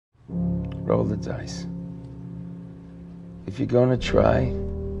roll the dice. If you're gonna try,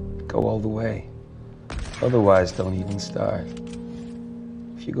 go all the way. Otherwise, don't even start.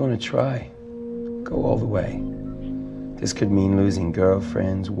 If you're gonna try, go all the way. This could mean losing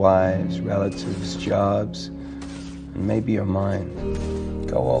girlfriends, wives, relatives, jobs, and maybe your mind.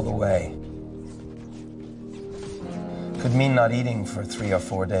 Go all the way. It could mean not eating for 3 or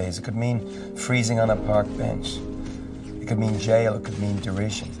 4 days. It could mean freezing on a park bench. It could mean jail. It could mean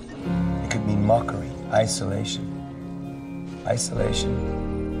derision. It could mean mockery, isolation. Isolation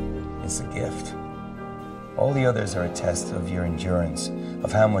is a gift. All the others are a test of your endurance,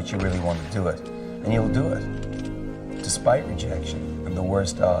 of how much you really want to do it. And you'll do it, despite rejection and the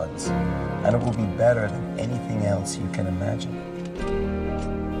worst odds. And it will be better than anything else you can imagine.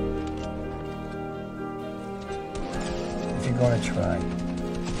 If you're going to try,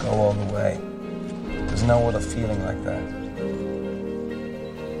 go all the way. There's no other feeling like that.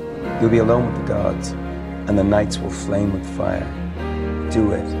 You'll be alone with the gods, and the nights will flame with fire.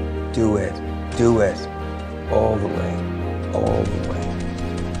 Do it, do it, do it. All the way, all the way.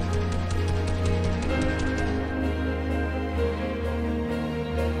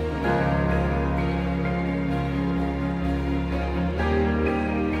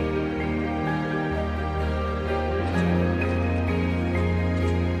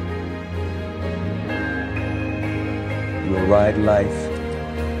 You will ride life.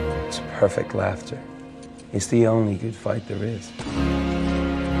 It's perfect laughter. It's the only good fight there is.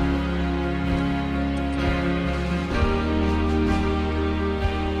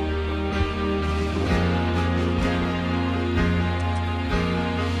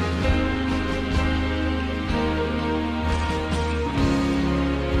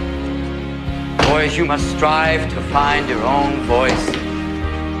 Boys, you must strive to find your own voice.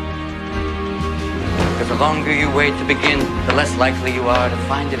 Because the longer you wait to begin, the less likely you are to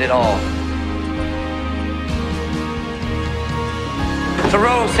find it at all.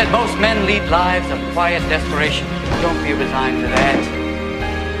 Thoreau said most men lead lives of quiet desperation. Don't be resigned to that.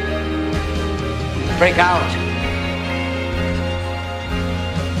 Break out.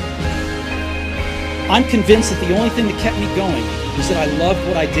 I'm convinced that the only thing that kept me going was that I loved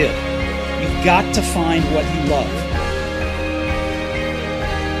what I did. You've got to find what you love.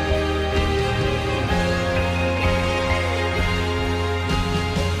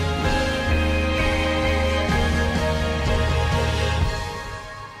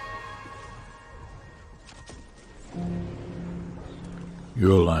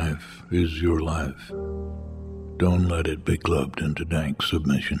 Your life is your life. Don't let it be clubbed into dank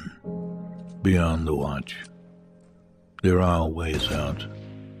submission. Beyond the watch, there are ways out.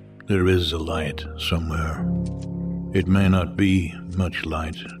 There is a light somewhere. It may not be much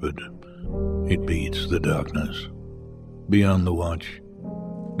light, but it beats the darkness. Beyond the watch,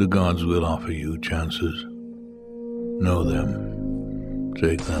 the gods will offer you chances. Know them.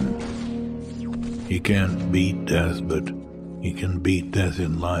 Take them. He can't beat death, but he can beat death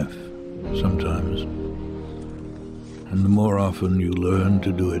in life, sometimes. And the more often you learn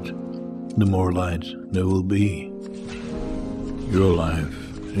to do it, the more light there will be. Your life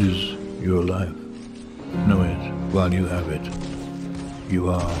is your life. Know it while you have it. You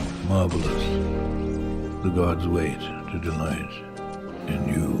are marvelous. The gods wait to delight in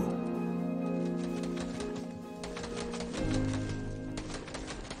you.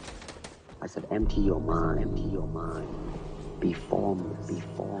 I said, empty your mind, empty your mind. Be formless,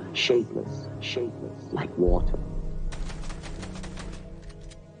 shapeless, like water.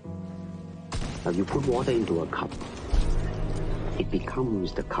 Now you put water into a cup, it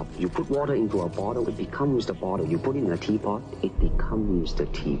becomes the cup. You put water into a bottle, it becomes the bottle. You put it in a teapot, it becomes the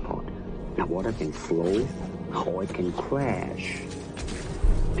teapot. Now water can flow or it can crash.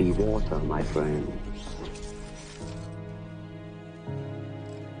 Be water, my friend.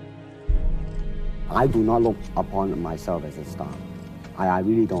 I do not look upon myself as a star. I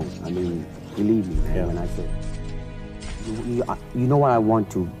really don't. I mean, believe me, man, when I say, you know what I want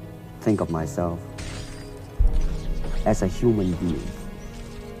to think of myself? As a human being.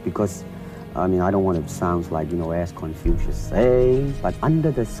 Because, I mean, I don't want to sound like, as Confucius say, but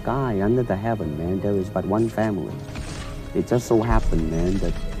under the sky, under the heaven, man, there is but one family. It just so happened, man,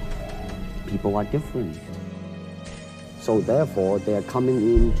 that people are different. So therefore, they're coming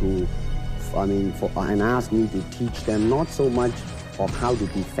in to, and ask me to teach them not so much of how to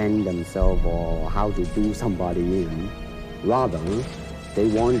defend themselves or how to do somebody in. Rather, they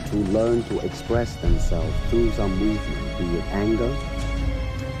want to learn to express themselves through some movement, be it anger,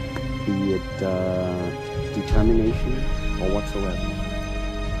 be it determination, or whatsoever.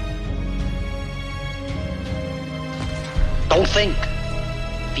 Don't think,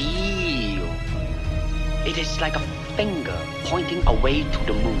 feel. It is like a finger pointing away to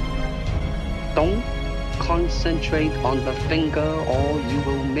the moon. Don't concentrate on the finger or you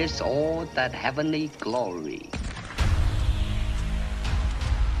will miss all that heavenly glory.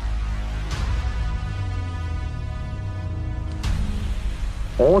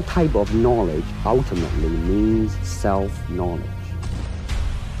 All type of knowledge ultimately means self-knowledge.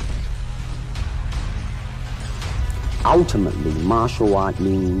 Ultimately, martial art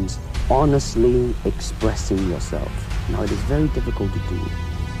means honestly expressing yourself. Now, it is very difficult to do.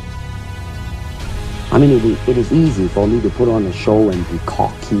 I mean, it is easy for me to put on a show and be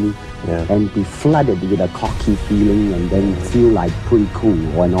cocky and be flooded with a cocky feeling and then feel like pretty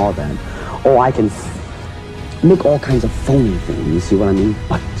cool and all that. Or I can make all kinds of phony things, you see what I mean?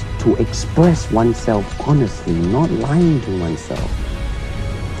 But to express oneself honestly, not lying to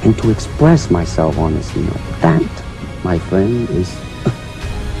oneself, and to express myself honestly, that, my friend, is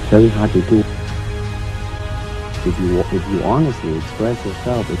very hard to do. If you honestly express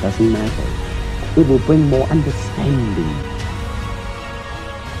yourself, it doesn't matter. It will bring more understanding.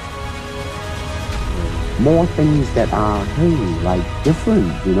 More things that are, hey, like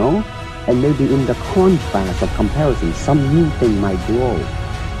different, you know? And maybe in the contrast of comparison, some new thing might grow.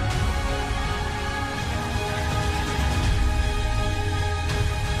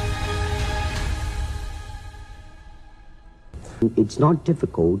 It's not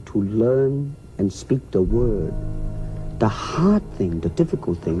difficult to learn and speak the word. The hard thing, the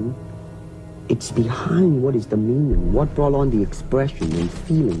difficult thing, it's behind what is the meaning, what brought on the expression and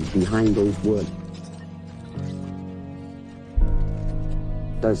feeling behind those words.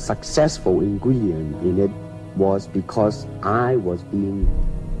 The successful ingredient in it was because I was being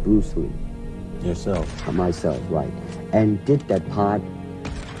Bruce Lee. Yourself. Myself, right. And did that part,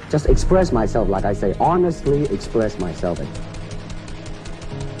 just express myself, like I say, honestly express myself.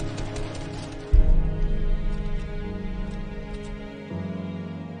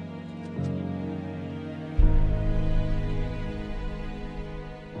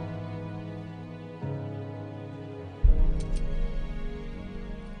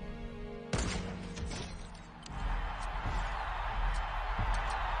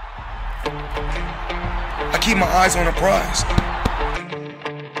 I keep my eyes on the prize.